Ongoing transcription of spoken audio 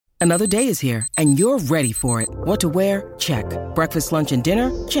Another day is here, and you're ready for it. What to wear? Check. Breakfast, lunch, and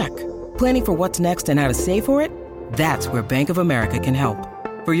dinner? Check. Planning for what's next and how to save for it? That's where Bank of America can help.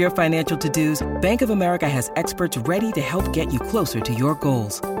 For your financial to-dos, Bank of America has experts ready to help get you closer to your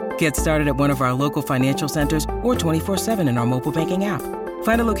goals. Get started at one of our local financial centers or 24/7 in our mobile banking app.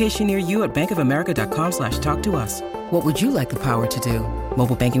 Find a location near you at bankofamerica.com/talktous. What would you like the power to do?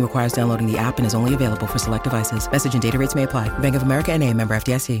 Mobile banking requires downloading the app and is only available for select devices. Message and data rates may apply. Bank of America N.A., member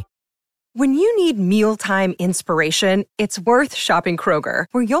FDIC. When you need mealtime inspiration, it's worth shopping Kroger,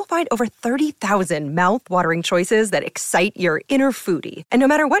 where you'll find over 30,000 mouth-watering choices that excite your inner foodie. And no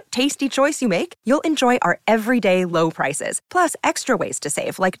matter what tasty choice you make, you'll enjoy our everyday low prices, plus extra ways to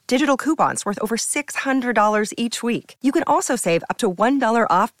save, like digital coupons worth over $600 each week. You can also save up to $1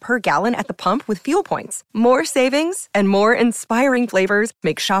 off per gallon at the pump with fuel points. More savings and more inspiring flavors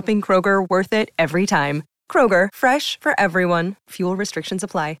make shopping Kroger worth it every time. Kroger, fresh for everyone. Fuel restrictions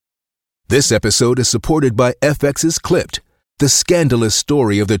apply. This episode is supported by FX's Clipped, the scandalous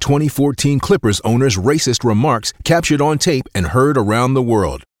story of the 2014 Clippers owner's racist remarks captured on tape and heard around the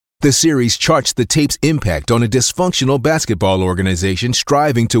world. The series charts the tape's impact on a dysfunctional basketball organization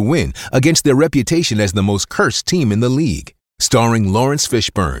striving to win against their reputation as the most cursed team in the league. Starring Lawrence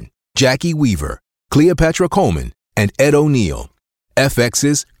Fishburne, Jackie Weaver, Cleopatra Coleman, and Ed O'Neill.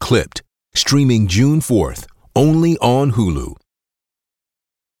 FX's Clipped, streaming June 4th, only on Hulu.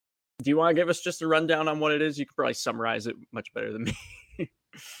 Do you want to give us just a rundown on what it is? You could probably summarize it much better than me.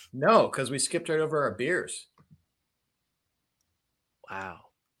 No, because we skipped right over our beers. Wow.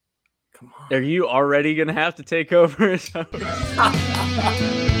 Come on. Are you already going to have to take over?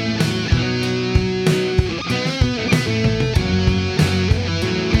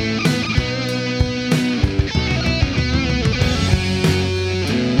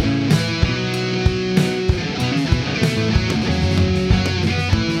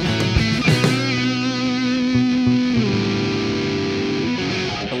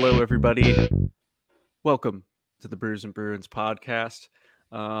 Hello, everybody. Welcome to the Brews and Bruins podcast,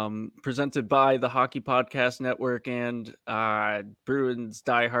 presented by the Hockey Podcast Network and Bruins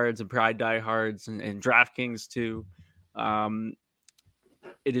diehards and Pride diehards and DraftKings too.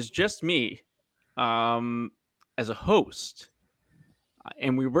 It is just me as a host,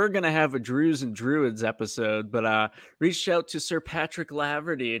 and we were going to have a Drews and Druids episode, but reached out to Sir Patrick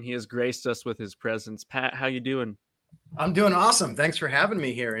Laverty, and he has graced us with his presence. Pat, how you doing? I'm doing awesome. Thanks for having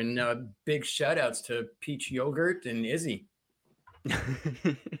me here. And big shout outs to Peach Yogurt and Izzy.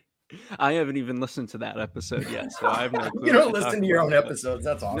 I haven't even listened to that episode yet, so I have no clue. You don't listen to your own episodes.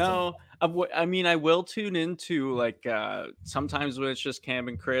 That's awesome. No, I mean, I will tune into like sometimes when it's just Cam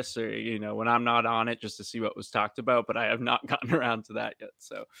and Chris, or when I'm not on it, just to see what was talked about. But I have not gotten around to that yet.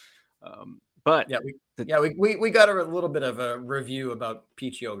 So, but we got a little bit of a review about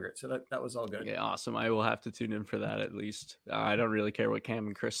peach yogurt, so that was all good. Yeah, awesome. I will have to tune in for that at least. I don't really care what Cam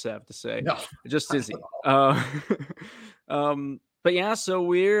and Chris have to say. No, just Izzy. But yeah, so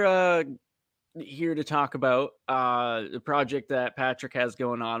we're here to talk about the project that Patrick has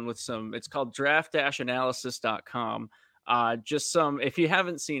going on with it's called draft-analysis.com. Just if you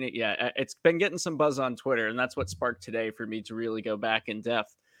haven't seen it yet, it's been getting some buzz on Twitter, and that's what sparked today for me to really go back in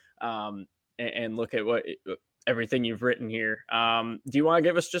depth and look at everything you've written here. Do you want to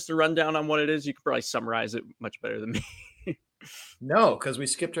give us just a rundown on what it is? You could probably summarize it much better than me. No, because we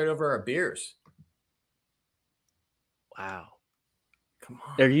skipped right over our beers. Wow. Come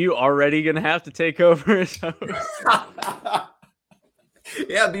on. Are you already going to have to take over?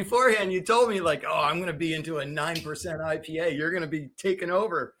 Yeah, beforehand you told me like, oh, I'm going to be into a 9% IPA. You're going to be taking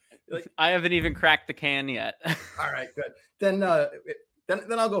over. Like, I haven't even cracked the can yet. All right, good. Then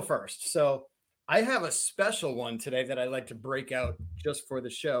I'll go first. So I have a special one today that I'd like to break out just for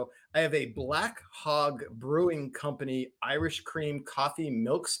the show. I have a Black Hog Brewing Company Irish Cream Coffee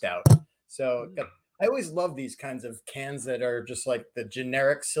Milk Stout. So I always love these kinds of cans that are just like the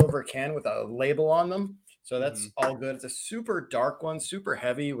generic silver can with a label on them. So that's all good. It's a super dark one, super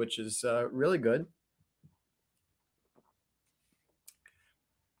heavy, which is really good.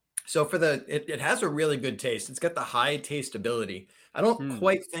 So it has a really good taste. It's got the high tasteability. I don't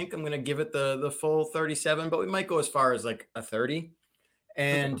quite think I'm going to give it the full 37, but we might go as far as like a 30.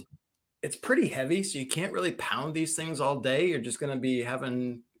 And it's pretty heavy, so you can't really pound these things all day. You're just going to be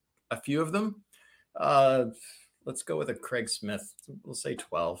having a few of them. Let's go with a Craig Smith. We'll say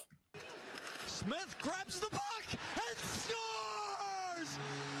 12. Smith grabs the puck and scores!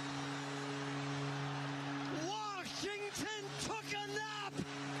 Washington took a nap,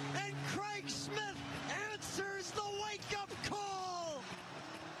 and Craig Smith answers the wake-up call!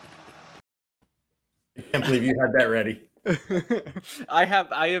 I can't believe you had that ready. I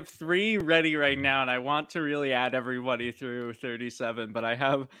have 3 ready right now, and I want to really add everybody through 37, but I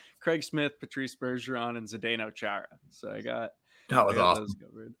have Craig Smith, Patrice Bergeron, and Zdeno Chara. So I got That was awesome. those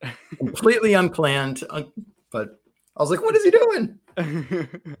covered. Completely unplanned, but I was like, what is he doing?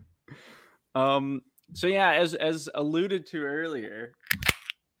 So yeah, as alluded to earlier,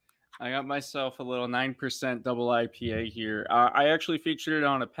 I got myself a little 9% double IPA here. I actually featured it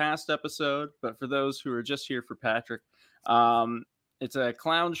on a past episode, but for those who are just here for Patrick, it's a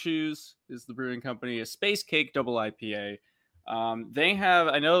Clown Shoes is the brewing company, a Space Cake double IPA. They have,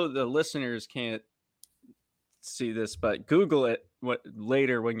 I know the listeners can't see this, but Google it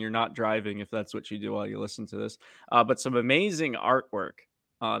later when you're not driving, if that's what you do while you listen to this. But some amazing artwork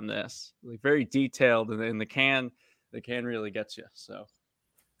on this, like very detailed, and the can really gets you. So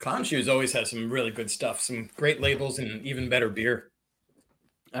Clown Shoes always has some really good stuff, some great labels, and even better beer.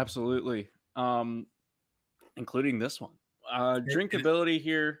 Absolutely. Including this one. Drinkability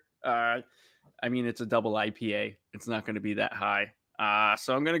here. I mean, it's a double IPA. It's not going to be that high.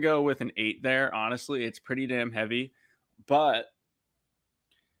 So I'm going to go with an 8 there. Honestly, it's pretty damn heavy, but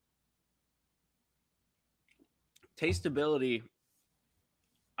tasteability,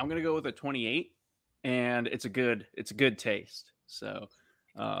 I'm going to go with a 28, and it's a good taste. So,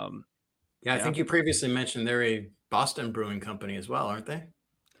 I think you previously mentioned they're a Boston brewing company as well, aren't they?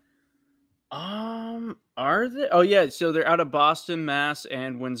 Are they? Oh yeah, so they're out of Boston, Mass,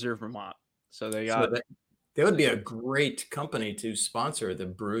 and Windsor, Vermont. So they would be a great company to sponsor the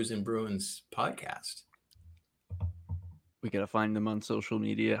Brews and Bruins podcast. We gotta find them on social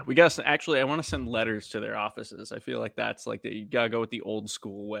media. We got actually. I want to send letters to their offices. I feel like that's like you gotta go with the old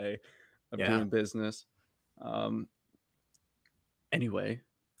school way of doing business. Anyway,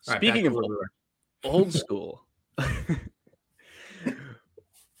 speaking of old school,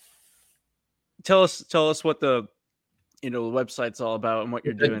 tell us what the website's all about and what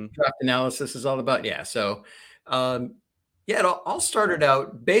you're doing. Draft analysis is all about. Yeah. So, it all started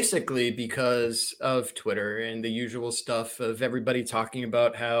out basically because of Twitter and the usual stuff of everybody talking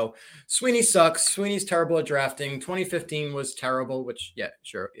about how Sweeney sucks. Sweeney's terrible at drafting. 2015 was terrible, which, yeah,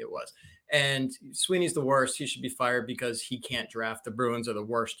 sure, it was. And Sweeney's the worst. He should be fired because he can't draft. The Bruins are the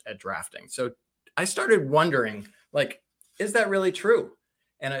worst at drafting. So I started wondering, like, is that really true?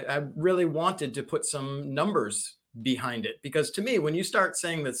 And I really wanted to put some numbers behind it, because to me, when you start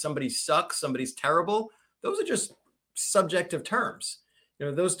saying that somebody sucks, somebody's terrible, those are just subjective terms.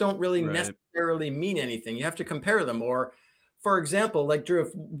 Those don't really necessarily mean anything. You have to compare them. Or, for example, like Drew,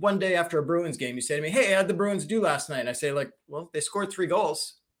 if one day after a Bruins game, you say to me, hey, how'd the Bruins do last night? And I say, like, well, they scored 3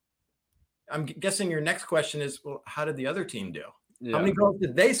 goals. I'm guessing your next question is, well, how did the other team do? Yeah. How many goals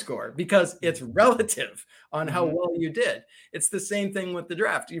did they score? Because it's relative on how well you did. It's the same thing with the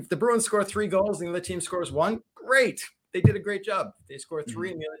draft. If the Bruins score 3 goals and the other team scores 1, great. They did a great job. If they score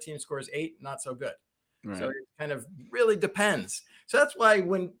 3 and the other team scores 8, not so good. Right. So it kind of really depends. So that's why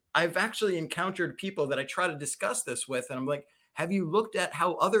when I've actually encountered people that I try to discuss this with, and I'm like, have you looked at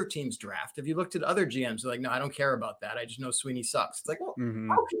how other teams draft? Have you looked at other GMs? They're like, no, I don't care about that. I just know Sweeney sucks. It's like, well,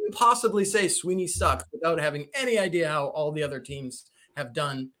 how can you possibly say Sweeney sucks without having any idea how all the other teams have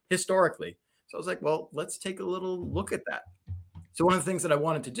done historically? So I was like, well, let's take a little look at that. So one of the things that I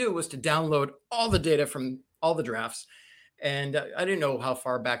wanted to do was to download all the data from all the drafts. And I didn't know how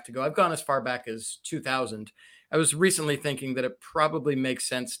far back to go. I've gone as far back as 2000. I was recently thinking that it probably makes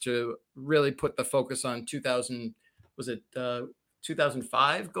sense to really put the focus on 2000. Was it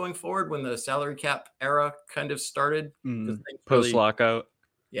 2005 going forward when the salary cap era kind of started? Post lockout.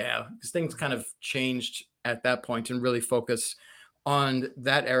 Yeah, because things kind of changed at that point, and really focus on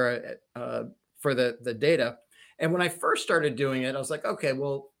that era for the data. And when I first started doing it, I was like, okay,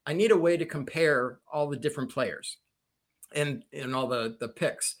 well, I need a way to compare all the different players and all the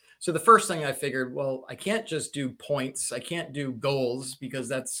picks. So the first thing I figured, well, I can't just do points. I can't do goals, because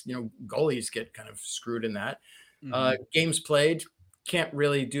that's, goalies get kind of screwed in that. Games played, can't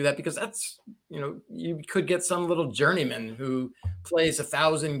really do that, because that's, you could get some little journeyman who plays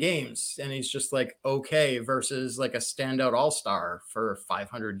 1,000 games and he's just like, okay, versus like a standout all-star for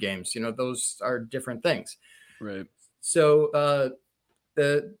 500 games. Those are different things. Right. So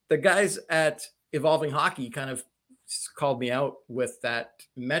the guys at Evolving Hockey kind of called me out with that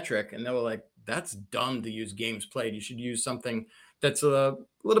metric, and they were like, that's dumb to use games played. You should use something that's a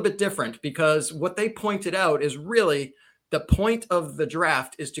little bit different, because what they pointed out is really the point of the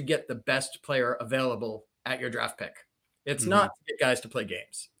draft is to get the best player available at your draft pick. It's not to get guys to play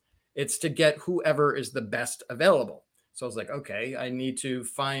games. It's to get whoever is the best available. So I was like, okay, I need to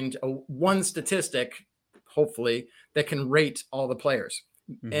find one statistic, hopefully, that can rate all the players.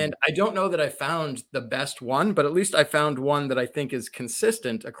 And I don't know that I found the best one, but at least I found one that I think is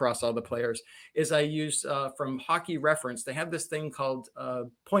consistent across all the players. Is I use from Hockey Reference, they have this thing called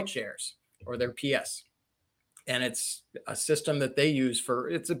point shares, or their PS. And it's a system that they use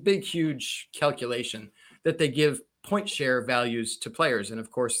it's a big, huge calculation that they give point share values to players. And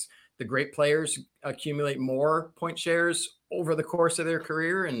of course, the great players accumulate more point shares over the course of their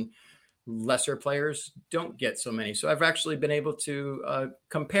career, and lesser players don't get so many. So I've actually been able to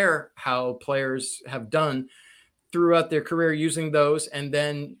compare how players have done throughout their career using those, and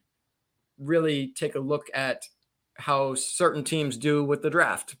then really take a look at how certain teams do with the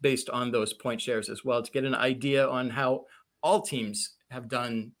draft based on those point shares as well, to get an idea on how all teams have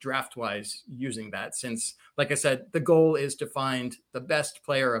done draft wise using that. Since, like I said, the goal is to find the best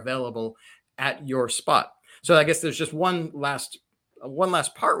player available at your spot. So I guess there's just one last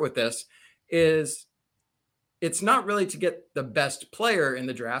part with this, is it's not really to get the best player in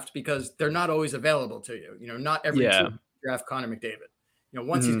the draft, because they're not always available to you. Not every team draft Connor McDavid.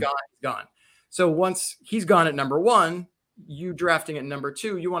 Once he's gone, he's gone. So once he's gone at number 1, you drafting at number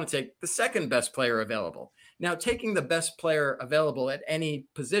 2, you want to take the second best player available. Now, taking the best player available at any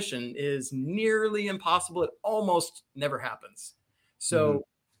position is nearly impossible. It almost never happens. So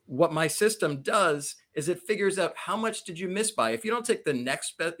what my system does is it figures out how much did you miss by. If you don't take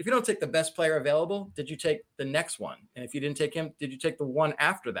the best player available, did you take the next one? And if you didn't take him, did you take the one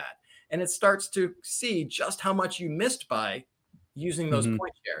after that? And it starts to see just how much you missed by using those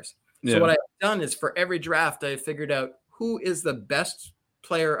point shares. So what I've done is, for every draft, I figured out who is the best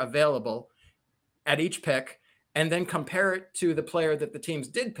player available at each pick, and then compare it to the player that the teams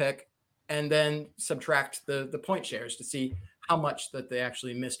did pick, and then subtract the point shares to see how much that they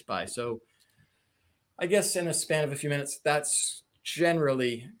actually missed by. So I guess in a span of a few minutes, that's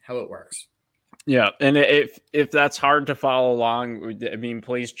generally how it works. Yeah, and if that's hard to follow along, I mean,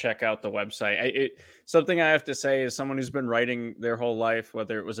 please check out the website. Something I have to say, is someone who's been writing their whole life,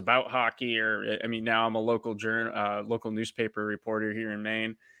 whether it was about hockey or, I mean, now I'm a local newspaper reporter here in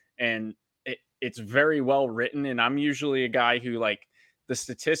Maine, and it's very well written. And I'm usually a guy who, like, the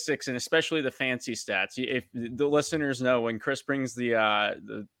statistics, and especially the fancy stats. If the listeners know, when Chris brings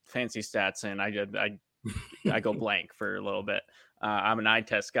the fancy stats in, I go blank for a little bit. I'm an eye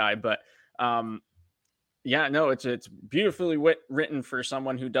test guy, but it's beautifully written for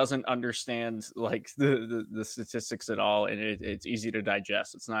someone who doesn't understand, like, the statistics at all, and it's easy to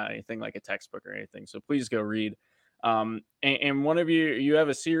digest. It's not anything like a textbook or anything. So please go read. And one of you have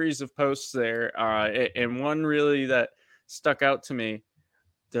a series of posts there, and one really that stuck out to me.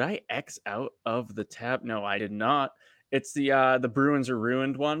 Did I X out of the tab? No, I did not. It's the Bruins are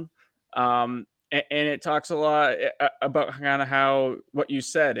ruined one. And it talks a lot about kind of how what you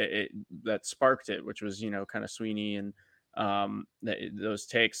said that sparked it, which was, kind of Sweeney and those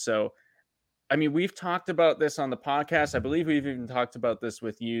takes. So, I mean, we've talked about this on the podcast. I believe we've even talked about this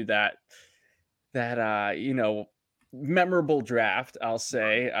with you, that memorable draft, I'll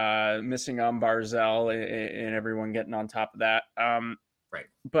say, missing on Barzell and everyone getting on top of that. Right.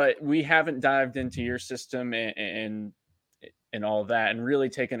 But we haven't dived into your system and all that, and really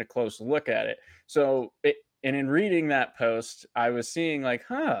taken a close look at it. So, and in reading that post, I was seeing, like,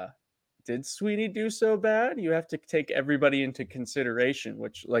 did Sweeney do so bad? You have to take everybody into consideration,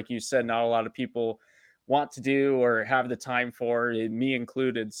 which, like you said, not a lot of people want to do or have the time for, me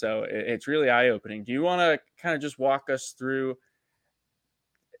included. So it's really eye-opening. Do you want to kind of just walk us through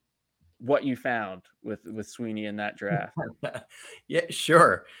what you found with Sweeney in that draft? Yeah,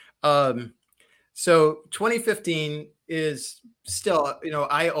 sure. So 2015 is still,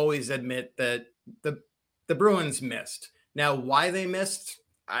 I always admit that the Bruins missed. Now, why they missed,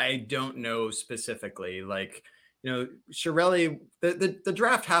 I don't know specifically. Like, Chiarelli, the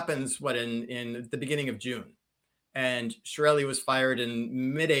draft happens in the beginning of June, and Chiarelli was fired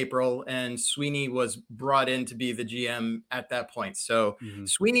in mid-April, and Sweeney was brought in to be the GM at that point. So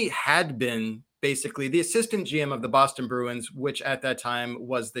Sweeney had been basically the assistant GM of the Boston Bruins, which at that time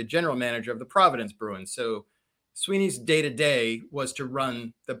was the general manager of the Providence Bruins. So Sweeney's day-to-day was to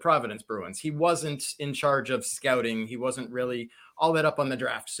run the Providence Bruins. He wasn't in charge of scouting. He wasn't really all that up on the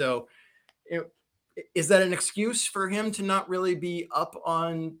draft. So is that an excuse for him to not really be up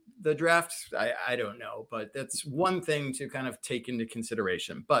on the draft? I don't know, but that's one thing to kind of take into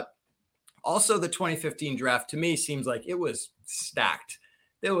consideration. But also the 2015 draft, to me, seems like it was stacked.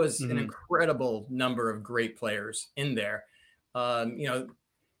 There was an incredible number of great players in there. This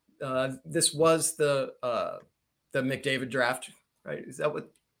was the McDavid draft, right?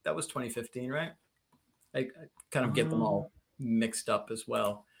 That was 2015, right? I kind of get them all mixed up as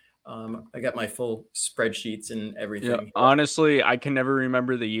well. I got my full spreadsheets and Yeah, everything. honestly, I can never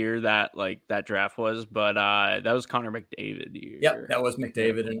remember the year that that draft was, but that was Connor McDavid Yep, year. that was Yep.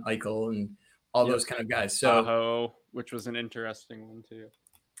 McDavid and Eichel and all Yep. those kind of guys. So Aho, which was an interesting one too.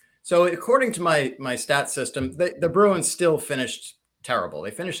 So according to my stat system, the Bruins still finished terrible.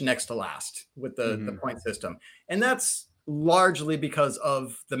 They finished next to last with the point system. And that's largely because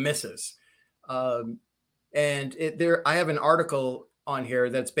of the misses. I have an article on here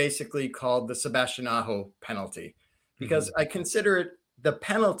that's basically called the Sebastian Aho penalty, because I consider it the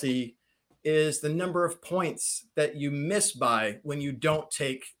penalty is the number of points that you miss by when you don't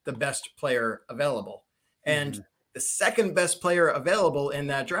take the best player available. And the second best player available in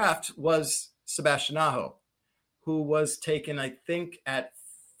that draft was Sebastian Aho, who was taken, I think, at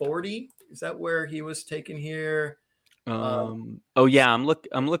 40. Is that where he was taken here? Oh yeah, I'm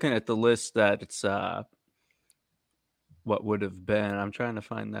looking at the list that it's what would have been. I'm trying to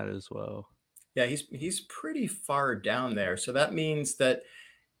find that as well. Yeah, he's pretty far down there. So that means that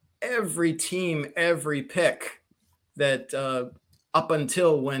every team, every pick that up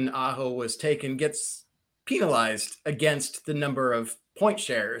until when Aho was taken gets penalized against the number of point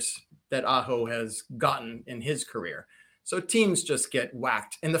shares that Aho has gotten in his career. So teams just get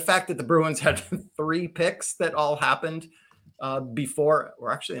whacked. And the fact that the Bruins had 3 picks that all happened before,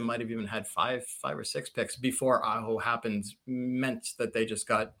 or actually it might have even had five or six picks before Aho happened, meant that they just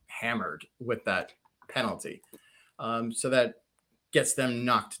got hammered with that penalty. So that gets them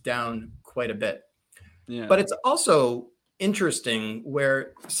knocked down quite a bit. Yeah. But it's also interesting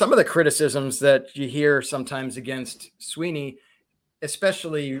where some of the criticisms that you hear sometimes against Sweeney,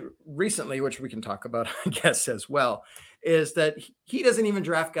 especially recently, which we can talk about, I guess, as well, is that he doesn't even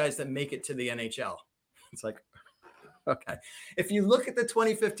draft guys that make it to the NHL. It's like, okay. If you look at the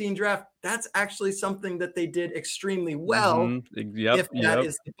 2015 draft, that's actually something that they did extremely well. If that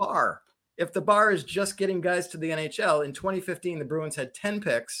is the bar. If the bar is just getting guys to the NHL, in 2015, the Bruins had 10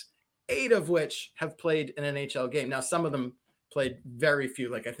 picks, 8 of which have played an NHL game. Now, some of them played very few.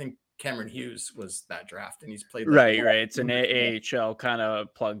 Like I think Cameron Hughes was that draft, and he's played. Right. It's an AHL kind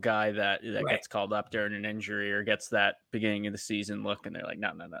of plug guy that gets called up during an injury or gets that beginning of the season look, and they're like,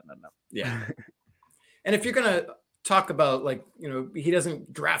 no. Yeah. And if you're going to talk about, like, he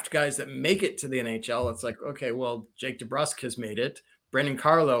doesn't draft guys that make it to the NHL, it's like, okay, well, Jake DeBrusk has made it. Brendan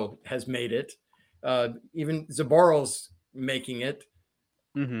Carlo has made it. Even Zaborov's making it.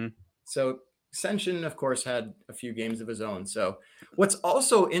 So Senshin, of course, had a few games of his own. So what's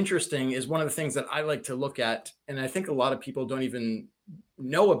also interesting is one of the things that I like to look at, and I think a lot of people don't even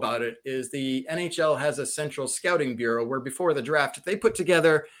know about it, is the NHL has a central scouting bureau where before the draft, they put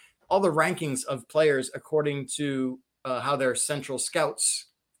together all the rankings of players according to how their central scouts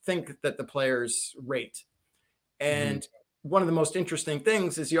think that the players rate. And one of the most interesting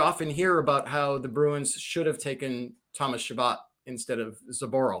things is you often hear about how the Bruins should have taken Thomas Chabot instead of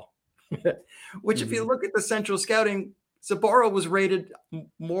Zaboral, which if you look at the central scouting, Zaboral was rated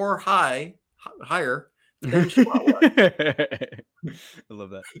higher than Chabot was. I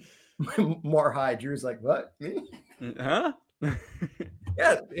love that. More high. Drew's like, what? Me? Huh?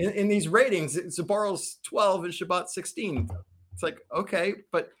 Yeah, in these ratings, Zaboral's 12 and Chabot 16. It's like, okay,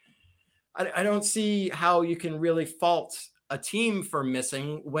 but I don't see how you can really fault a team for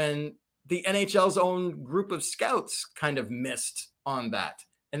missing when the NHL's own group of scouts kind of missed on that.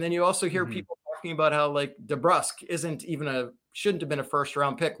 And then you also hear people talking about how, like, DeBrusk shouldn't have been a first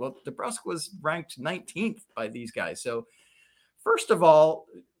round pick. Well, DeBrusk was ranked 19th by these guys. So first of all,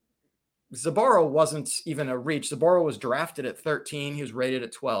 Zaboral wasn't even a reach. Zaboral was drafted at 13. He was rated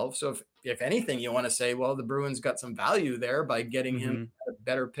at 12. So if anything, you want to say, well, the Bruins got some value there by getting him a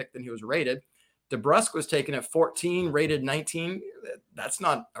better pick than he was rated. DeBrusk was taken at 14, rated 19. That's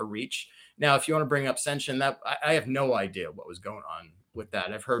not a reach. Now, if you want to bring up Senshin, that I have no idea what was going on with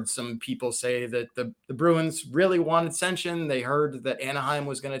that. I've heard some people say that the Bruins really wanted Senshin. They heard that Anaheim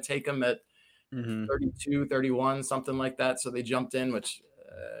was going to take him at 32, 31, something like that. So they jumped in, which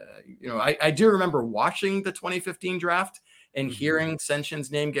I do remember watching the 2015 draft and hearing Senshin's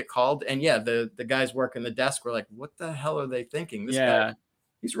name get called. And yeah, the guys working the desk were like, what the hell are they thinking? This guy,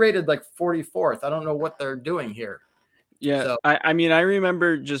 he's rated like 44th. I don't know what they're doing here. Yeah. So, I mean, I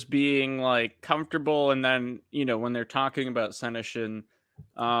remember just being like comfortable. And then, when they're talking about Senyshyn,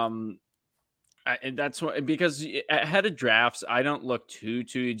 that's what, because ahead of drafts, I don't look too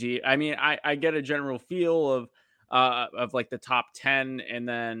deep. I mean, I get a general feel of like the top 10, and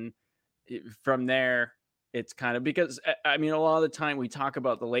then from there it's kind of, because I mean, a lot of the time we talk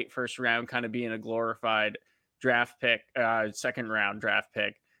about the late first round kind of being a glorified draft pick, second round draft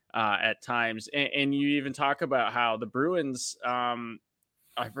pick at times, and you even talk about how the Bruins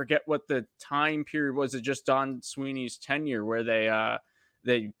I forget what the time period was. It just Don Sweeney's tenure where they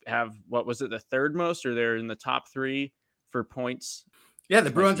have, what was it, the third most, or they're in the top 3 for points. Yeah,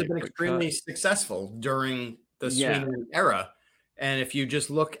 the Bruins have been extremely successful during the Sweeney era. And if you just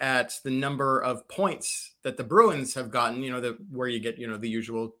look at the number of points that the Bruins have gotten, where you get, the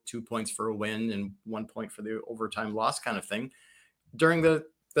usual 2 points for a win and 1 point for the overtime loss kind of thing. During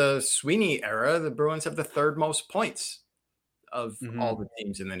the Sweeney era, the Bruins have the third most points of all the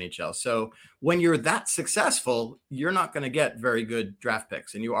teams in the NHL. So when you're that successful, you're not going to get very good draft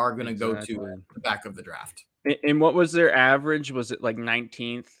picks, and you are going to go to the back of the draft. And what was their average? Was it like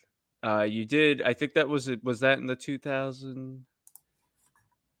 19th? You did, I think that was that in the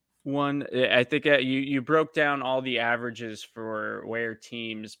 2001? I think you broke down all the averages for where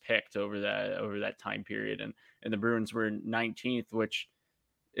teams picked over that time period, and the Bruins were 19th, which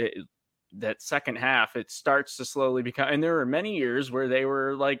that second half it starts to slowly become. And there were many years where they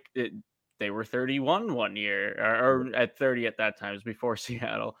were like they were 31 one year, or at 30 at that time. It was before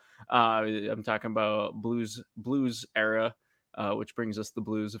Seattle. I'm talking about Blues era, which brings us the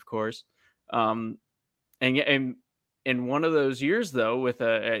Blues, of course. And in one of those years, though, with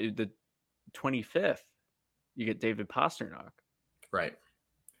the 25th, you get David Pastrnak. Right.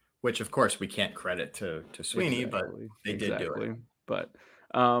 Which, of course, we can't credit to Sweeney, but they did do it. But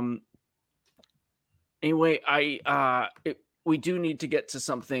anyway, we do need to get to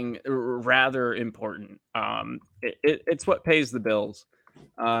something rather important. It's what pays the bills.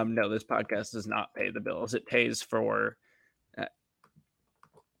 No, this podcast does not pay the bills. It pays for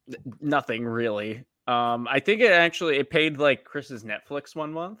nothing, really. I think it paid like Chris's Netflix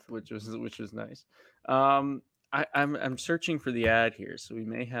 1 month, which was nice. I'm searching for the ad here, so we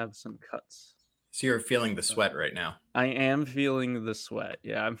may have some cuts. So you're feeling the sweat right now. I am feeling the sweat.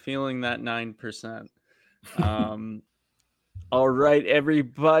 Yeah, I'm feeling that 9%. All right,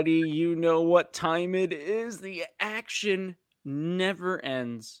 everybody, you know what time it is. The action never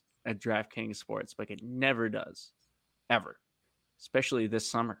ends at DraftKings Sportsbook. It never does, ever, especially this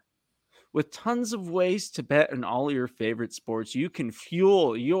summer. With tons of ways to bet on all your favorite sports, you can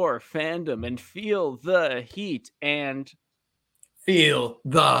fuel your fandom and feel the heat and feel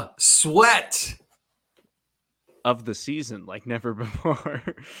the sweat of the season like never before.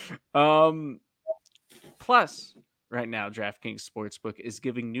 Plus, right now, DraftKings Sportsbook is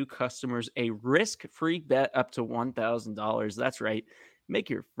giving new customers a risk-free bet up to $1,000. That's right. Make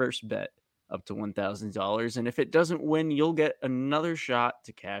your first bet up to $1,000. And if it doesn't win, you'll get another shot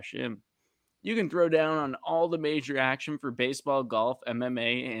to cash in. You can throw down on all the major action for baseball, golf,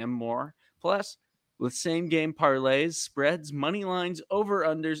 MMA, and more. Plus, with same-game parlays, spreads, money lines,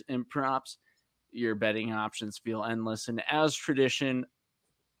 over-unders, and props, your betting options feel endless. And as tradition,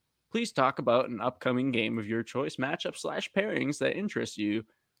 please talk about an upcoming game of your choice, matchup/pairings that interest you,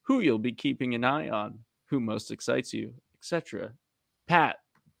 who you'll be keeping an eye on, who most excites you, etc. Pat,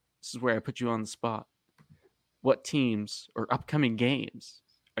 this is where I put you on the spot. What teams or upcoming games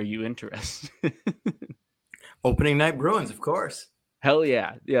are you interested? Opening night Bruins, of course. Hell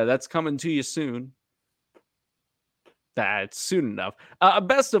yeah. Yeah, that's coming to you soon. That's soon enough.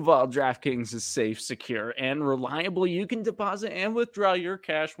 Best of all, DraftKings is safe, secure, and reliable. You can deposit and withdraw your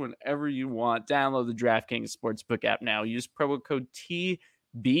cash whenever you want. Download the DraftKings Sportsbook app now. Use promo code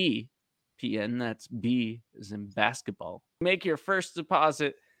TBPN. That's B as in basketball. Make your first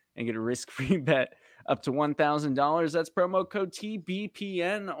deposit and get a risk-free bet up to $1,000. That's promo code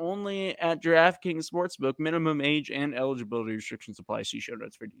TBPN only at DraftKings Sportsbook. Minimum age and eligibility restrictions apply. See show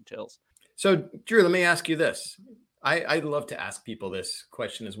notes for details. So, Drew, let me ask you this. I love to ask people this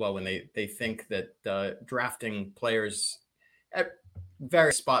question as well when they think that drafting players at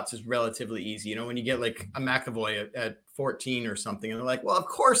various spots is relatively easy. When you get like a McAvoy at 14 or something, and they're like, well, of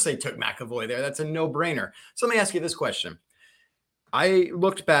course they took McAvoy there. That's a no-brainer. So let me ask you this question. I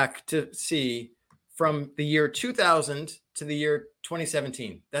looked back to see from the year 2000 to the year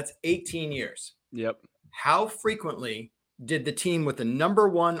 2017. That's 18 years. Yep. How frequently did the team with the number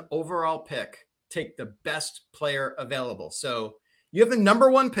 1 overall pick take the best player available? So you have the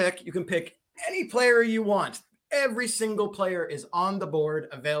number 1 pick. You can pick any player you want. Every single player is on the board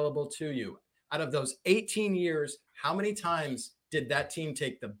available to you. Out of those 18 years, how many times did that team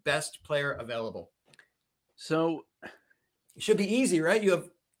take the best player available? So it should be easy, right? You have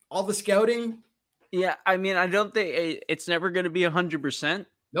all the scouting. Yeah, I mean, I don't think it's never going to be 100%.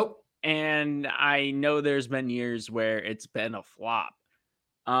 Nope. And I know there's been years where it's been a flop.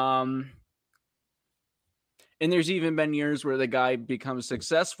 And there's even been years where the guy becomes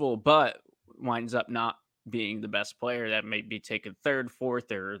successful, but winds up not being the best player that may be taken third,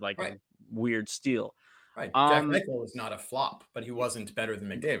 fourth, or like a weird steal. Right. Jack Eichel was not a flop, but he wasn't better than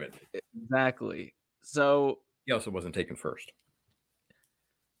McDavid. Exactly. So He also wasn't taken first.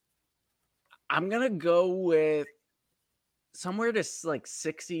 I'm going to go with somewhere to like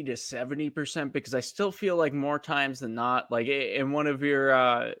 60 to 70% because I still feel like more times than not, like in one of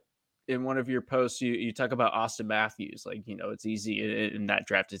your posts, you talk about Austin Matthews. Like, it's easy in that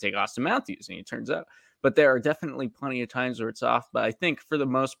draft to take Austin Matthews, and it turns out, but there are definitely plenty of times where it's off. But I think for the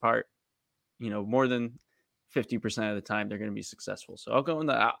most part, more than 50% of the time they're going to be successful. So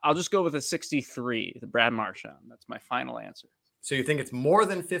I'll just go with a 63, the Brad Marchand. That's my final answer. So you think it's more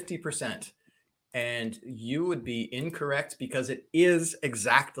than 50%, and you would be incorrect because it is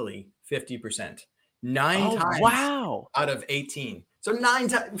exactly 50%. 9 times out of 18. So 9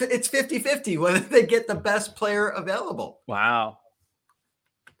 times, it's 50-50 whether they get the best player available. Wow.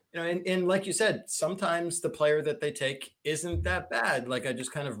 And like you said, sometimes the player that they take isn't that bad. Like I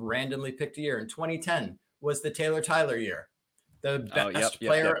just kind of randomly picked a year. In 2010 was the Taylor Tyler year. The best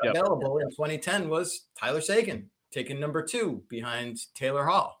player available in 2010 was Tyler Seguin, taken number 2 behind Taylor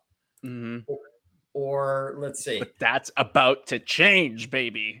Hall. Mm-hmm. Or let's see. But that's about to change,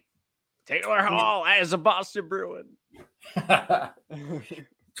 baby. Taylor Hall as a Boston Bruin.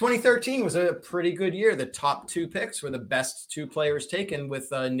 2013 was a pretty good year. The top 2 picks were the best 2 players taken,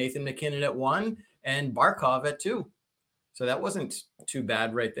 with Nathan MacKinnon at 1 and Barkov at 2. So that wasn't too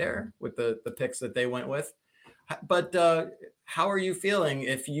bad right there with the picks that they went with. But how are you feeling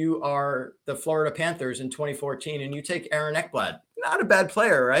if you are the Florida Panthers in 2014 and you take Aaron Ekblad? Not a bad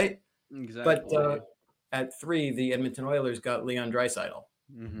player, right? Exactly. But at 3, the Edmonton Oilers got Leon Draisaitl.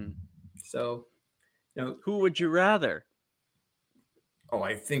 Mm-hmm. So, who would you rather? Oh,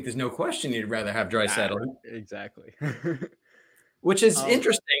 I think there's no question you'd rather have Draisaitl. Exactly. Which is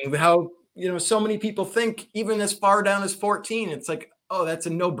interesting how, so many people think even as far down as 14, it's like, oh, that's a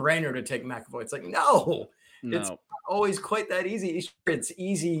no-brainer to take McAvoy. It's like, no. It's not always quite that easy. It's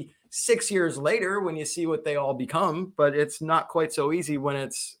easy 6 years later when you see what they all become, but it's not quite so easy when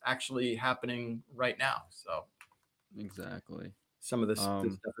it's actually happening right now. So exactly. Some of this stuff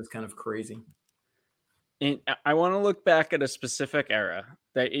is kind of crazy. And I want to look back at a specific era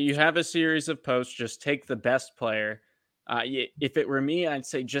that you have a series of posts. Just take the best player. If it were me, I'd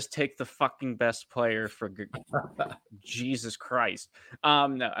say just take the fucking best player for Jesus Christ.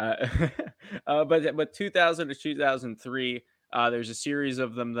 But 2000 to 2003, there's a series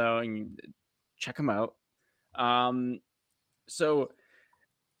of them though, and check them out. So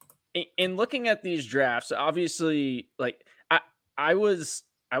in looking at these drafts, obviously, like I was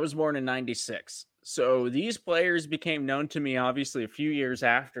born in 96. So these players became known to me, obviously, a few years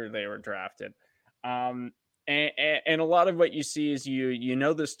after they were drafted. And a lot of what you see is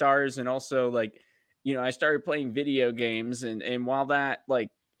the stars, and also I started playing video games, and while that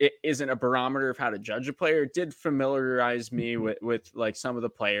it isn't a barometer of how to judge a player, it did familiarize me with like some of the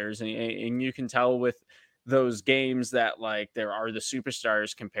players, and you can tell with those games that there are the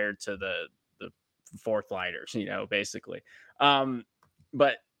superstars compared to the fourth liners, basically.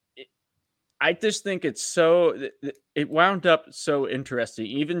 But I just think it wound up so interesting,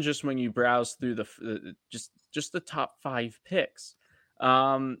 even just when you browse through just the top 5 picks.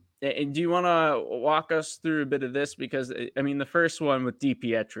 And do you want to walk us through a bit of this? Because I mean, the first one with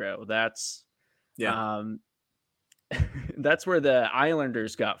DiPietro, that's that's where the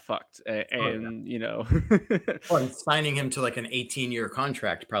Islanders got fucked. And signing him to like an 18-year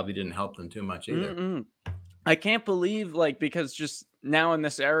contract probably didn't help them too much either. Mm-mm. I can't believe because just now in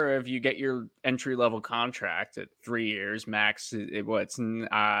this era, if you get your entry level contract at 3 years max, it's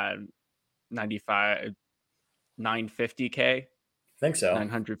 95, 950K. I think so.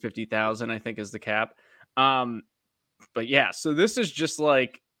 950,000, I think, is the cap. But yeah, so this is just I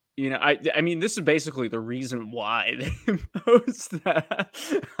mean, this is basically the reason why they imposed that.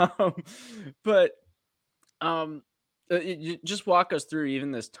 Just walk us through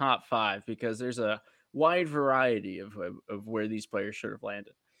even this top 5, because there's a wide variety of where these players should have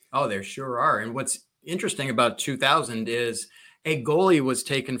landed. Oh, there sure are. And what's interesting about 2000 is a goalie was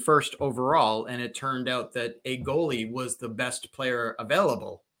taken first overall, and it turned out that a goalie was the best player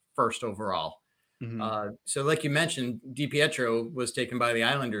available first overall. Mm-hmm. So like you mentioned, DiPietro was taken by the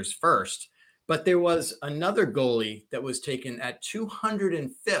Islanders first, but there was another goalie that was taken at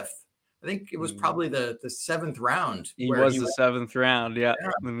 205th. I think it was probably the 7th round. He was the 7th round. Yeah.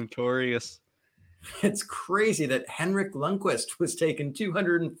 The notorious. It's crazy that Henrik Lundqvist was taken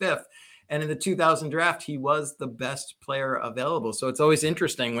 205th. And in the 2000 draft, he was the best player available. So it's always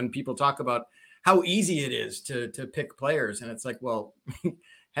interesting when people talk about how easy it is to pick players. And it's like, well,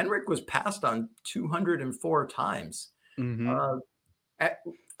 Henrik was passed on 204 times. Mm-hmm.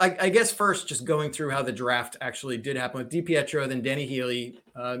 I guess first, just going through how the draft actually did happen with DiPietro, then Danny Healy,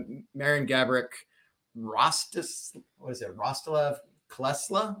 Marian Gaborik, Rostelev,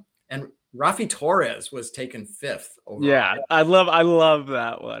 Klesla, and Rafi Torres was taken 5th overall. Yeah, I love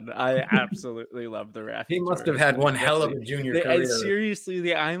that one. I absolutely love the Rafi. He must Torres have had one one. hell of a junior career. Seriously,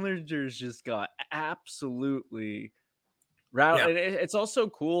 the Islanders just got absolutely routed. Yeah. It's also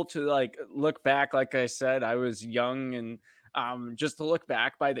cool to like look back. Like I said, I was young, and just to look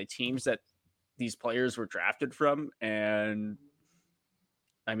back by the teams that these players were drafted from, and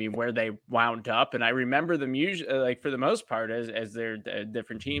I mean, where they wound up. And I remember them usually, like for the most part, as they're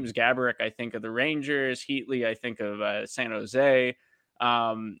different teams. Gaborik, I think of the Rangers. Heatley, I think of San Jose.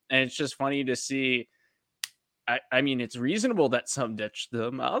 And it's just funny to see. I mean, it's reasonable that some ditched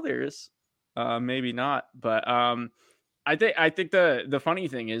them, others maybe not. But I think the funny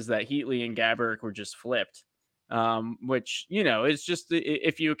thing is that Heatley and Gaborik were just flipped. Which, you know, is just,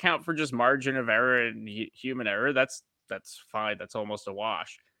 if you account for just margin of error and human error, that's fine. That's almost a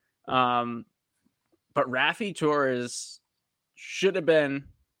wash. But Rafi Torres should have been,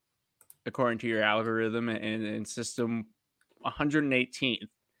 according to your algorithm and system, 118th,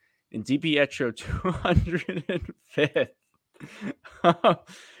 and DiPietro 205th.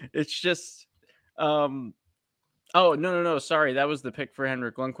 It's just, oh, no. Sorry. That was the pick for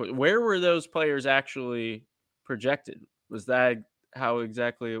Henrik Lundqvist. Where were those players actually projected? Was that how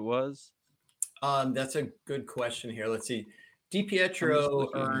exactly it was? That's a good question here. Let's see. DiPietro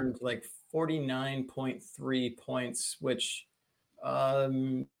earned like 49.3 points, which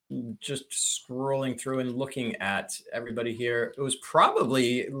just scrolling through and looking at everybody here, it was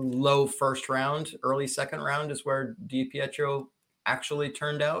probably low first round, early second round is where DiPietro actually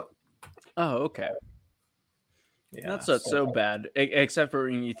turned out. Oh, okay. Yeah, that's not so bad, except for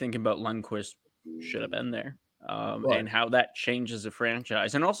when you think about Lundqvist should have been there. And how that changes a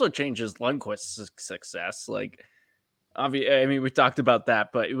franchise and also changes Lundqvist's success. Like, obviously, I mean, we talked about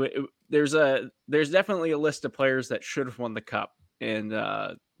that, but there's definitely a list of players that should have won the cup, and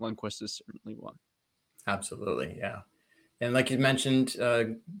Lundqvist is certainly one. Absolutely, yeah. And like you mentioned,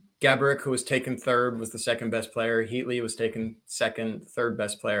 Gaborik, who was taken 3rd, was the second best player. Heatley was taken 2nd, 3rd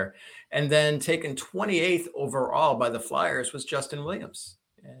best player, and then taken 28th overall by the Flyers was Justin Williams.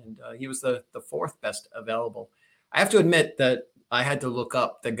 And he was the 4th best available. I have to admit that I had to look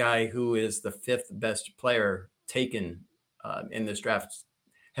up the guy who is the 5th best player taken in this draft.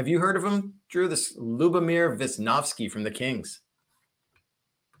 Have you heard of him, Drew? This Lubomir Visnovsky from the Kings.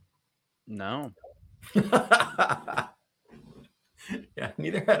 No. Yeah,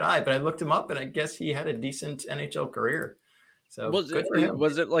 neither had I, but I looked him up, and I guess he had a decent NHL career. So was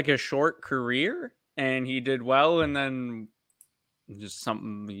it like a short career, and he did well, and then just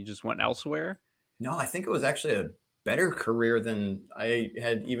something he just went elsewhere? No, I think it was actually a better career than I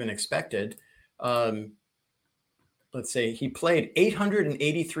had even expected. Let's say he played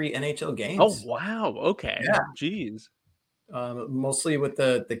 883 NHL games. Oh, wow. Okay. Yeah. Jeez. Mostly with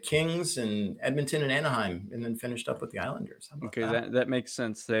the Kings and Edmonton and Anaheim, and then finished up with the Islanders. Okay, that makes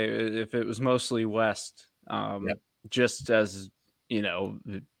sense. If it was mostly West, just as, you know,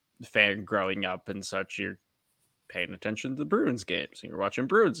 fan growing up and such, you're paying attention to the Bruins games. You're watching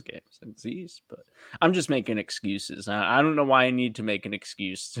Bruins games and East, but I'm just making excuses. I don't know why I need to make an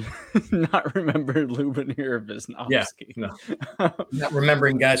excuse to not remember Lubomir Visnovsky. Yeah, no. Not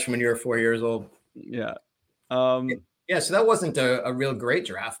remembering guys from when you were 4 years old. Yeah. Yeah, so that wasn't a real great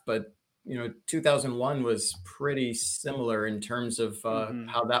draft, but, you know, 2001 was pretty similar in terms of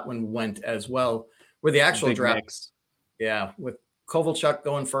how that one went as well, where the actual draft. Mix. Yeah, with Kovalchuk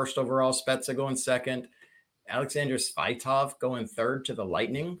going 1st overall, Spezza going 2nd, Alexander Svaitov going 3rd to the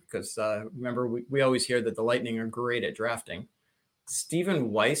Lightning, because remember, we always hear that the Lightning are great at drafting.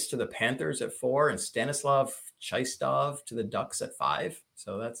 Stephen Weiss to the Panthers at 4, and Stanislav Chistov to the Ducks at 5.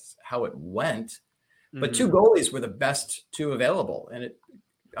 So that's how it went. But 2 goalies were the best 2 available, and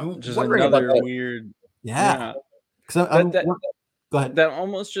I'm just wondering another about weird. Yeah. Go ahead. That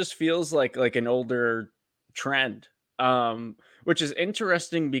almost just feels like an older trend, which is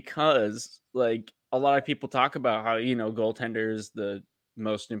interesting because like a lot of people talk about how, you know, goaltender is the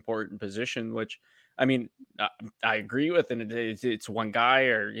most important position, which I mean, I agree with, and it's one guy,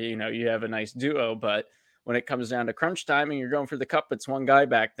 or, you know, you have a nice duo, but when it comes down to crunch time and you're going for the cup, it's one guy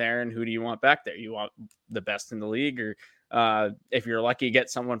back there. And who do you want back there? You want the best in the league, or if you're lucky, get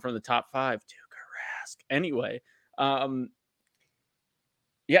someone from the top 5. Tuukka Rask. Anyway,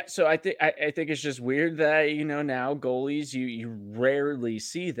 yeah. So I think it's just weird that, you know, now goalies you rarely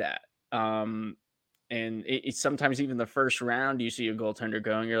see that, and it's sometimes even the first round you see a goaltender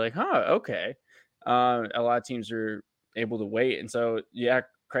going, you're like, huh, okay. A lot of teams are able to wait. And so, yeah,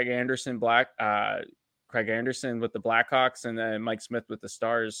 Craig Anderson with the Blackhawks, and then Mike Smith with the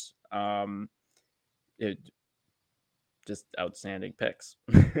Stars. It just outstanding picks.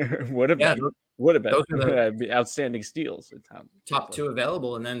 would have been those are the outstanding steals. Top two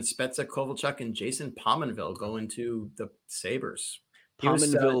available, and then Spezza, Kovalchuk, and Jason Pominville going to the Sabres.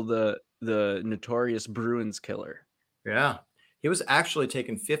 Pominville, the notorious Bruins killer. Yeah. He was actually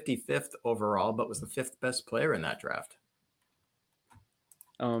taken 55th overall, but was the 5th best player in that draft.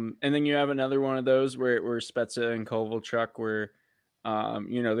 And then you have another one of those where Spezza and Kovalchuk were,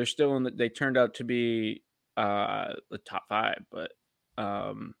 they're still they turned out to be the top 5, but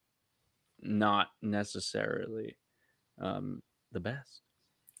not necessarily the best.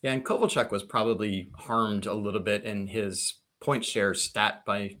 Yeah, and Kovalchuk was probably harmed a little bit in his point share stat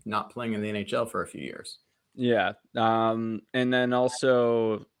by not playing in the NHL for a few years. Yeah. And then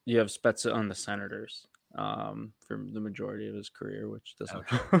also you have Spezza on the Senators for the majority of his career, which doesn't.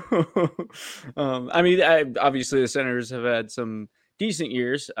 Obviously the Senators have had some decent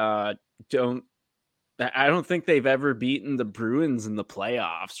years. I don't think they've ever beaten the Bruins in the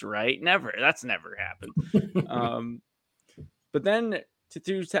playoffs, right? Never. That's never happened. But then to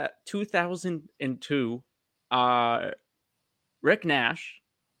 2002, Rick Nash,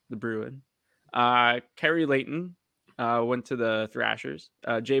 the Bruin, Kerry Layton went to the Thrashers,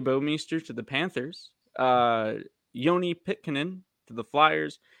 Jay Bouwmeester to the Panthers, Yoni Pitkinen to the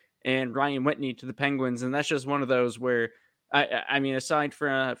Flyers, and Ryan Whitney to the Penguins. And that's just one of those where, aside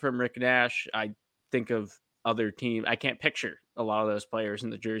from Rick Nash, I think of other teams. I can't picture a lot of those players in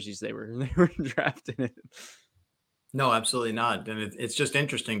the jerseys they were drafted in. No, absolutely not. And it's just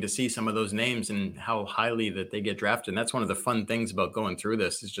interesting to see some of those names and how highly that they get drafted. And that's one of the fun things about going through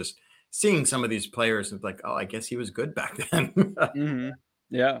this is just seeing some of these players and like, oh, I guess he was good back then. Mm-hmm.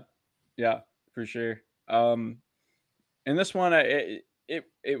 Yeah, for sure. And this one, it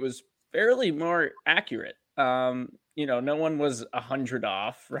was fairly more accurate. No one was 100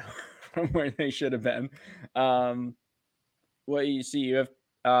 off from where they should have been. What you see, you have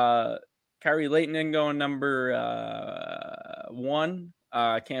Kerry Layton going number 1,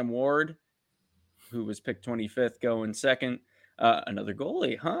 Cam Ward, who was picked 25th, going second. Another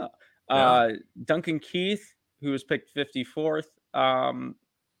goalie, huh? Yeah. Duncan Keith, who was picked 54th,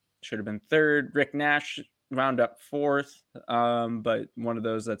 should have been 3rd. Rick Nash wound up 4th, but one of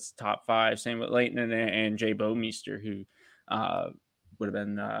those that's top 5. Same with Layton and Jay Bouwmeester, who would have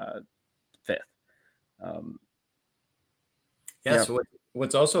been 5th. So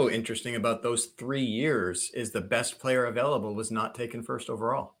what's also interesting about those 3 years is the best player available was not taken first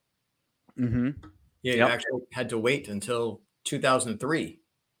overall. Mm-hmm. Yeah, you actually had to wait until 2003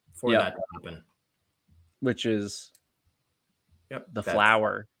 for that to happen. Which is the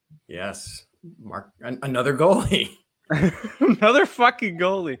Flower. Yes. Mark, another goalie. Another fucking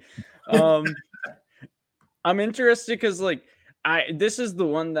goalie. I'm interested because this is the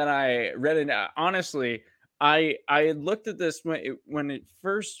one that I read, and honestly, I looked at this when you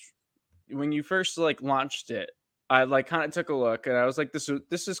first launched it. I kind of took a look and I was like, this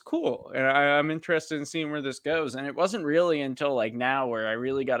is cool, and I'm interested in seeing where this goes. And it wasn't really until now where I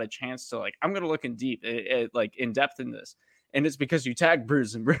really got a chance to I'm gonna look in deep, in depth in this. And it's because you tag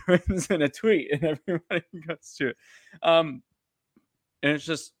Brews and Bruins in a tweet, and everybody goes to it. And it's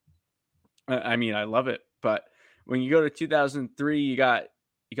just, I love it. But when you go to 2003, you got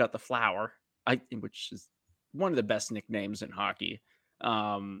the Flower, which is one of the best nicknames in hockey,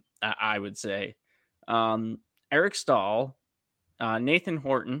 I would say. Eric Stahl, Nathan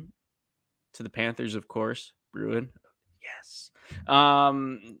Horton to the Panthers, of course. Bruin, yes.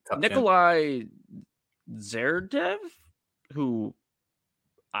 Nikolai Zerdev, who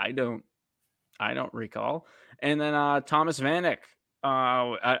I don't recall, and then Thomas Vanek,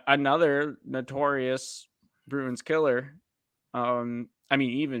 another notorious Bruins killer.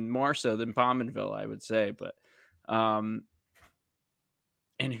 Even more so than Pominville, I would say. But and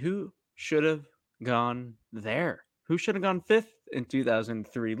who should have gone there? Who should have gone 5th in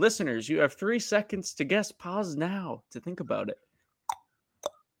 2003? Listeners, you have 3 seconds to guess. Pause now to think about it.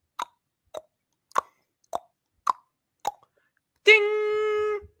 Ding!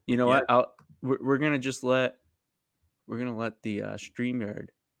 You know what? We're gonna just let the StreamYard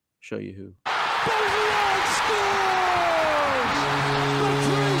show you who. Bergeron scores!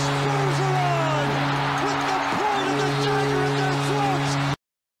 Patrice Bergeron with the point of the dagger in their throats.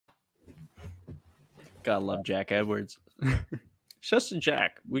 Gotta love Jack Edwards. Just a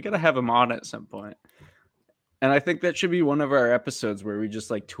Jack. We gotta have him on at some point. And I think that should be one of our episodes where we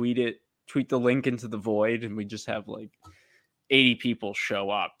just tweet the link into the void, and we just have 80 people show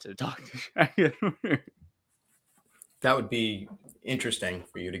up to talk to Jack Edwards. That would be interesting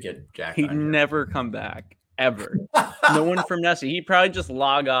for you to get Jack He'd on here. never come back, ever. No one from Nesson. He'd probably just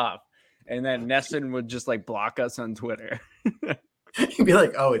log off, and then Nesson would just like block us on Twitter. He'd be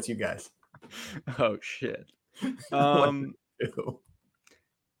like, "Oh, it's you guys." Oh shit. What do you do?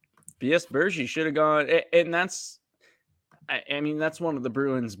 BS Bergie should have gone, and that's, I mean, that's one of the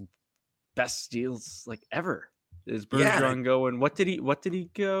Bruins' best steals like ever. Is Bergeron going? What did he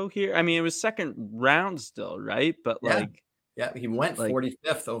go here? I mean, it was second round still, right? But like, yeah, he went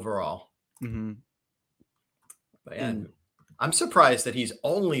 45th overall. Mm-hmm. But yeah, I'm surprised that he's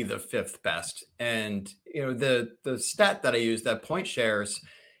only the 5th best. And you know, the stat that I use, that point shares,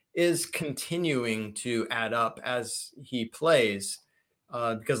 is continuing to add up as he plays,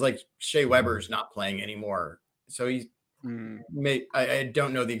 because like Shea Weber is not playing anymore, so he's I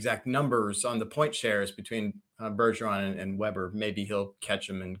don't know the exact numbers on the point shares between Bergeron and Weber. Maybe he'll catch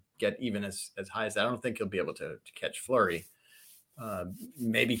him and get even as high as that. I don't think he'll be able to catch Fleury.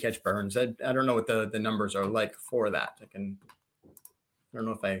 Maybe catch Burns. I don't know what the numbers are like for that. I don't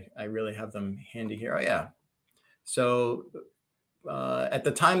know if I really have them handy here. Oh yeah. So at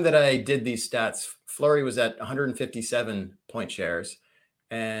the time that I did these stats, Fleury was at 157 point shares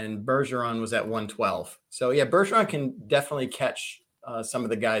and Bergeron was at 112. So yeah, Bergeron can definitely catch some of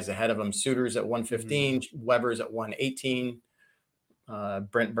the guys ahead of him. Suter's at 115, Weber's at 118,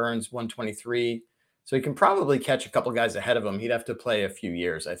 Brent Burns 123. So he can probably catch a couple guys ahead of him. He'd have to play a few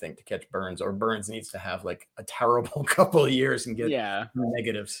years, I think, to catch Burns, or Burns needs to have like a terrible couple of years and get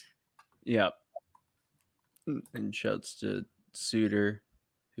negatives. Yep. And shouts to Suter,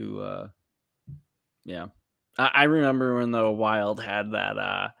 who, I remember when the Wild had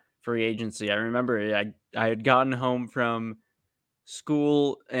that free agency. I remember I had gotten home from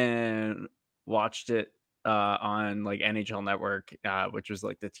school and watched it on like NHL Network, which was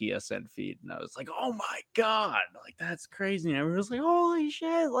like the TSN feed, and I was like, "Oh my god, like that's crazy!" And everyone was like, "Holy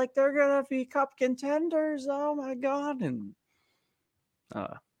shit, like they're gonna be cup contenders! Oh my god!" And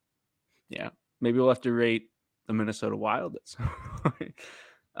maybe we'll have to rate the Minnesota Wild at some point.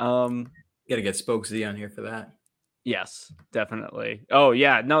 Gotta get Spoke Z on here for that. Yes, definitely. Oh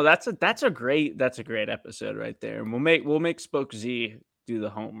yeah, no, that's a great episode right there. And we'll make Spoke Z do the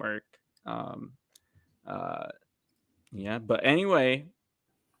homework. But anyway.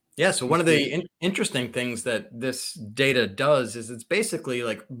 Yeah, so one of the interesting things that this data does is it's basically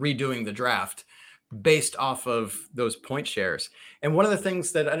like redoing the draft based off of those point shares. And one of the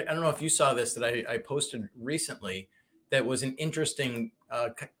things that I don't know if you saw this that I posted recently that was an interesting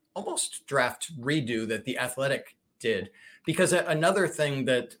almost draft redo that the Athletic did, because another thing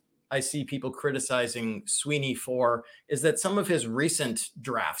that I see people criticizing Sweeney for is that some of his recent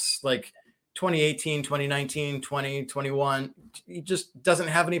drafts, like 2018, 2019, 2021, he just doesn't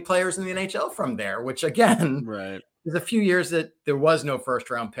have any players in the NHL from there, which again, right. There's a few years that there was no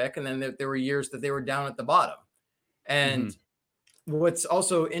first round pick. And then there were years that they were down at the bottom. And what's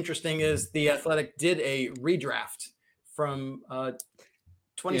also interesting is the Athletic did a redraft from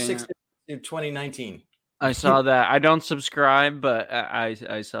 2016 to 2019. I saw that. I don't subscribe, but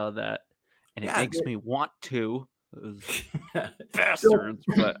I saw that, and it makes me want to. Bastards,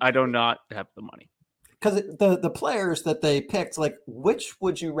 but I do not have the money. Because the players that they picked, like, which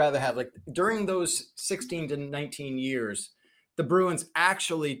would you rather have? Like, during those 16 to 19 years, the Bruins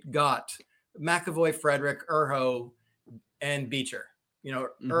actually got McAvoy, Frederick, Urho, and Beecher. You know,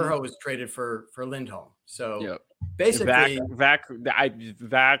 Urho was traded for Lindholm. So basically, Vac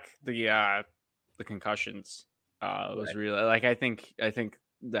the concussions was really, like, I think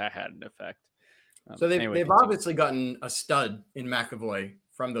that had an effect. So they've obviously gotten a stud in McAvoy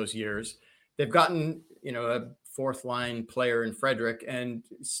from those years. They've gotten, a fourth line player in Frederick, and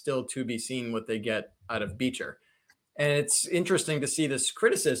still to be seen what they get out of Beecher. And it's interesting to see this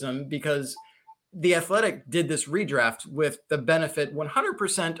criticism because the Athletic did this redraft with the benefit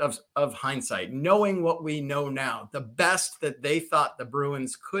 100% of hindsight, knowing what we know now. The best that they thought the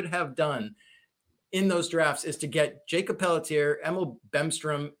Bruins could have done in those drafts is to get Jacob Pelletier, Emil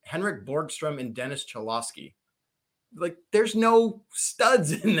Bemstrom, Henrik Borgstrom, and Dennis Cholowski. Like, there's no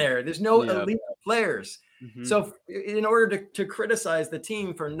studs in there. There's no elite players. So in order to criticize the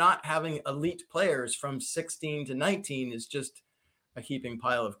team for not having elite players from 16 to 19 is just a heaping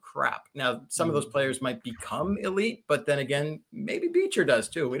pile of crap. Now, some of those players might become elite, but then again, maybe Beecher does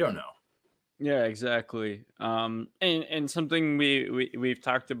too. We don't know. Yeah, exactly. And something we've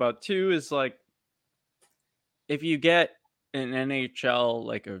talked about too is, like, if you get an NHL,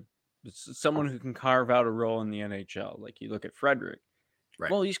 like someone who can carve out a role in the NHL, like you look at Frederick. Right.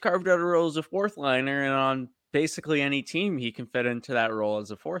 Well, he's carved out a role as a fourth liner, and on basically any team, he can fit into that role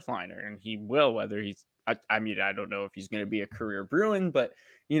as a fourth liner, and he will, whether he's I mean, I don't know if he's going to be a career Bruin, but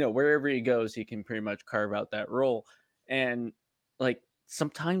wherever he goes, he can pretty much carve out that role. And like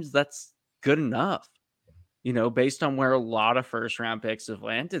sometimes that's good enough, based on where a lot of first round picks have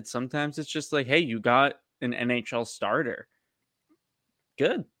landed. Sometimes it's just like, hey, you got an NHL starter.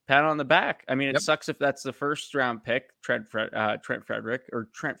 Good. Pat on the back. I mean, it sucks if that's the first round pick, Trent Fred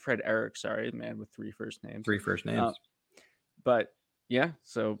Eric, sorry, the man with three first names. But yeah,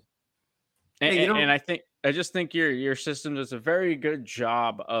 so and I just think your system does a very good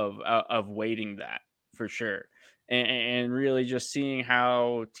job of weighting that for sure, and really just seeing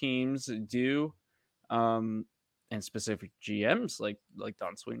how teams do, and specific GMs like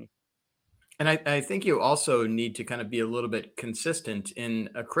Don Sweeney. And I think you also need to kind of be a little bit consistent in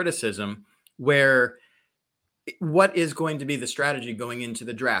a criticism where what is going to be the strategy going into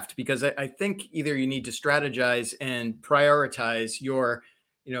the draft? Because I think either you need to strategize and prioritize your,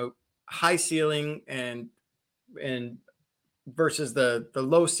 high ceiling and versus the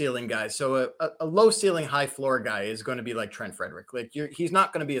low ceiling guys. So a low ceiling, high floor guy is going to be like Trent Frederick. Like he's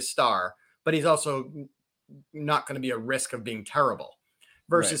not going to be a star, but he's also not going to be a risk of being terrible.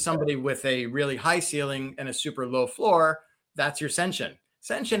 Versus somebody with a really high ceiling and a super low floor, that's your Senshin.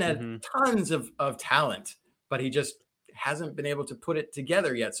 Senshin had tons of talent, but he just hasn't been able to put it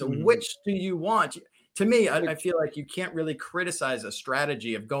together yet. So which do you want? To me, I feel like you can't really criticize a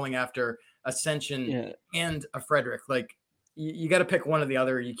strategy of going after a Senshin and a Frederick. Like you got to pick one or the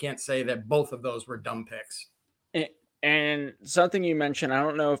other. You can't say that both of those were dumb picks. And something you mentioned, I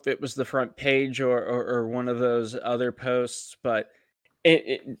don't know if it was the front page or one of those other posts, but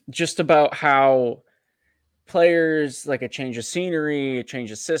it just about how players, like a change of scenery, a change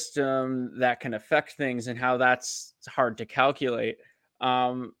of system, that can affect things, and how that's hard to calculate,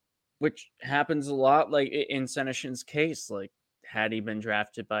 which happens a lot. Like in Senyshyn's case, like had he been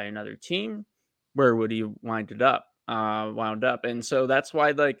drafted by another team, where would he wound up? And so that's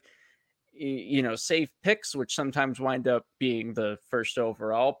why, like, safe picks, which sometimes wind up being the first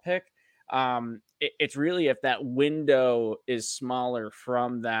overall pick, it's really if that window is smaller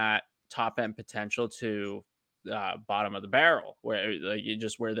from that top end potential to bottom of the barrel, where like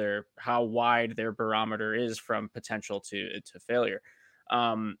where how wide their barometer is from potential to failure.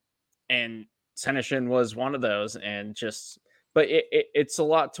 And Senyshyn was one of those, and but it's a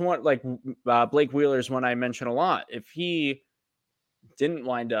lot to want. Like Blake Wheeler's one I mention a lot. If he didn't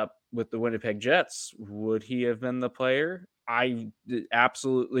wind up with the Winnipeg Jets, would he have been the player? I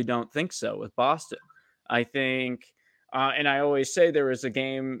absolutely don't think so with Boston. I think, and I always say there was a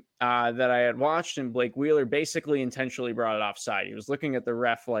game that I had watched, and Blake Wheeler basically intentionally brought it offside. He was looking at the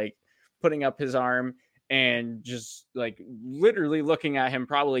ref, like putting up his arm and just like literally looking at him,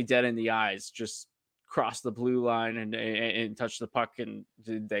 probably dead in the eyes, just cross the blue line and touch the puck. And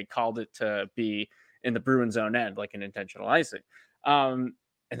they called it to be in the Bruins own end, like an intentional icing.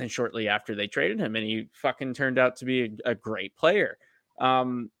 And then shortly after they traded him, and he fucking turned out to be a great player.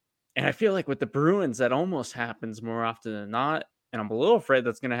 And I feel like with the Bruins, that almost happens more often than not. And I'm a little afraid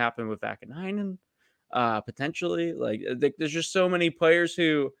that's going to happen with Vakanainen, potentially. Like there's just so many players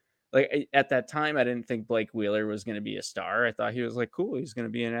who, like at that time, I didn't think Blake Wheeler was going to be a star. I thought he was like, cool, he's going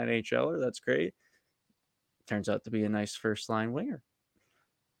to be an NHLer. That's great. Turns out to be a nice first line winger.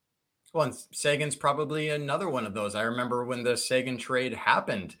 Well, and Sagan's probably another one of those. I remember when the Sagan trade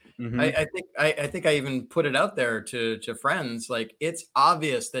happened. I think I even put it out there to friends. Like, it's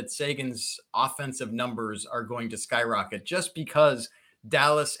obvious that Sagan's offensive numbers are going to skyrocket just because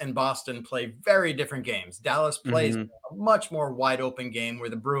Dallas and Boston play very different games. Dallas plays a much more wide open game, where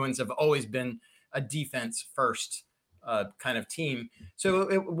the Bruins have always been a defense first kind of team. So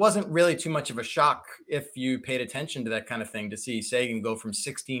it wasn't really too much of a shock if you paid attention to that kind of thing, to see Sagan go from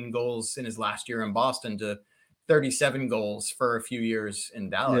 16 goals in his last year in Boston to 37 goals for a few years in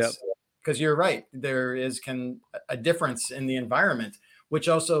Dallas. Because you're right, there is a difference in the environment, which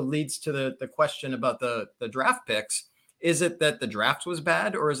also leads to the question about the draft picks. Is it that the draft was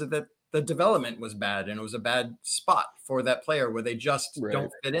bad, or is it that the development was bad and it was a bad spot for that player where they just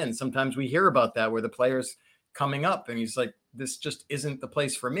don't fit in? Sometimes we hear about that, where the players coming up and he's like, this just isn't the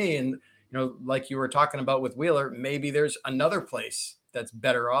place for me. And, like you were talking about with Wheeler, maybe there's another place that's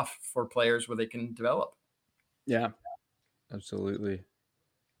better off for players where they can develop. Yeah, absolutely.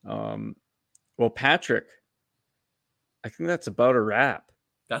 Well, Patrick, I think that's about a wrap.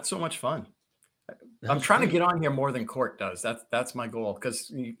 That's so much fun. I'm trying to get on here more than Court does. That's my goal, because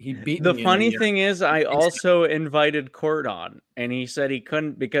he beat me. The funny thing is, I also invited Court on, and he said he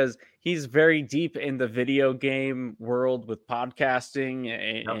couldn't because he's very deep in the video game world with podcasting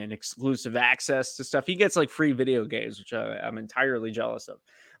and exclusive access to stuff. He gets like free video games, which I'm entirely jealous of.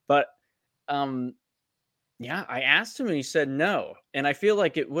 But Yeah, I asked him and he said no. And I feel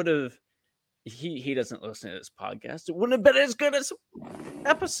like it would have, he doesn't listen to this podcast. It wouldn't have been as good as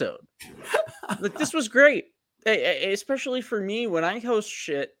episode. Like, this was great. Especially for me, when I host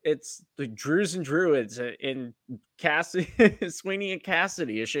shit, it's the Drews and Druids in Cassidy, Sweeney and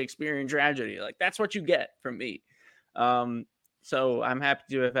Cassidy, a Shakespearean tragedy. Like, that's what you get from me. So I'm happy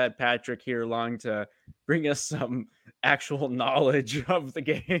to have had Patrick here along to bring us some actual knowledge of the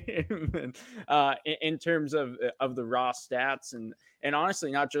game and in terms of the raw stats and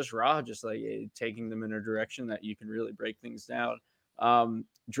honestly, not just raw, just like taking them in a direction that you can really break things down.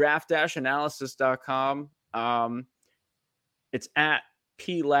 Draft-analysis.com. It's at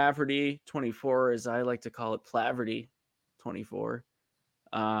P Laverty 24, as I like to call it, Plaverty 24.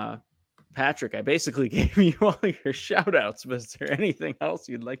 Patrick, I basically gave you all your shout outs, but is there anything else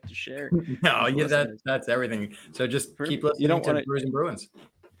you'd like to share? No, yeah, that's everything. So just keep listening to Brews and Bruins.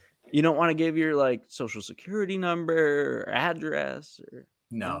 You don't want to give your like social security number or address or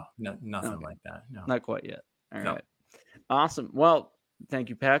nothing like that. No, not quite yet. All right. Awesome. Well, thank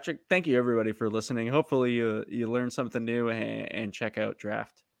you, Patrick. Thank you, everybody, for listening. Hopefully you learned something new and check out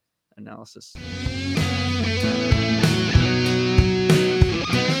Draft Analysis.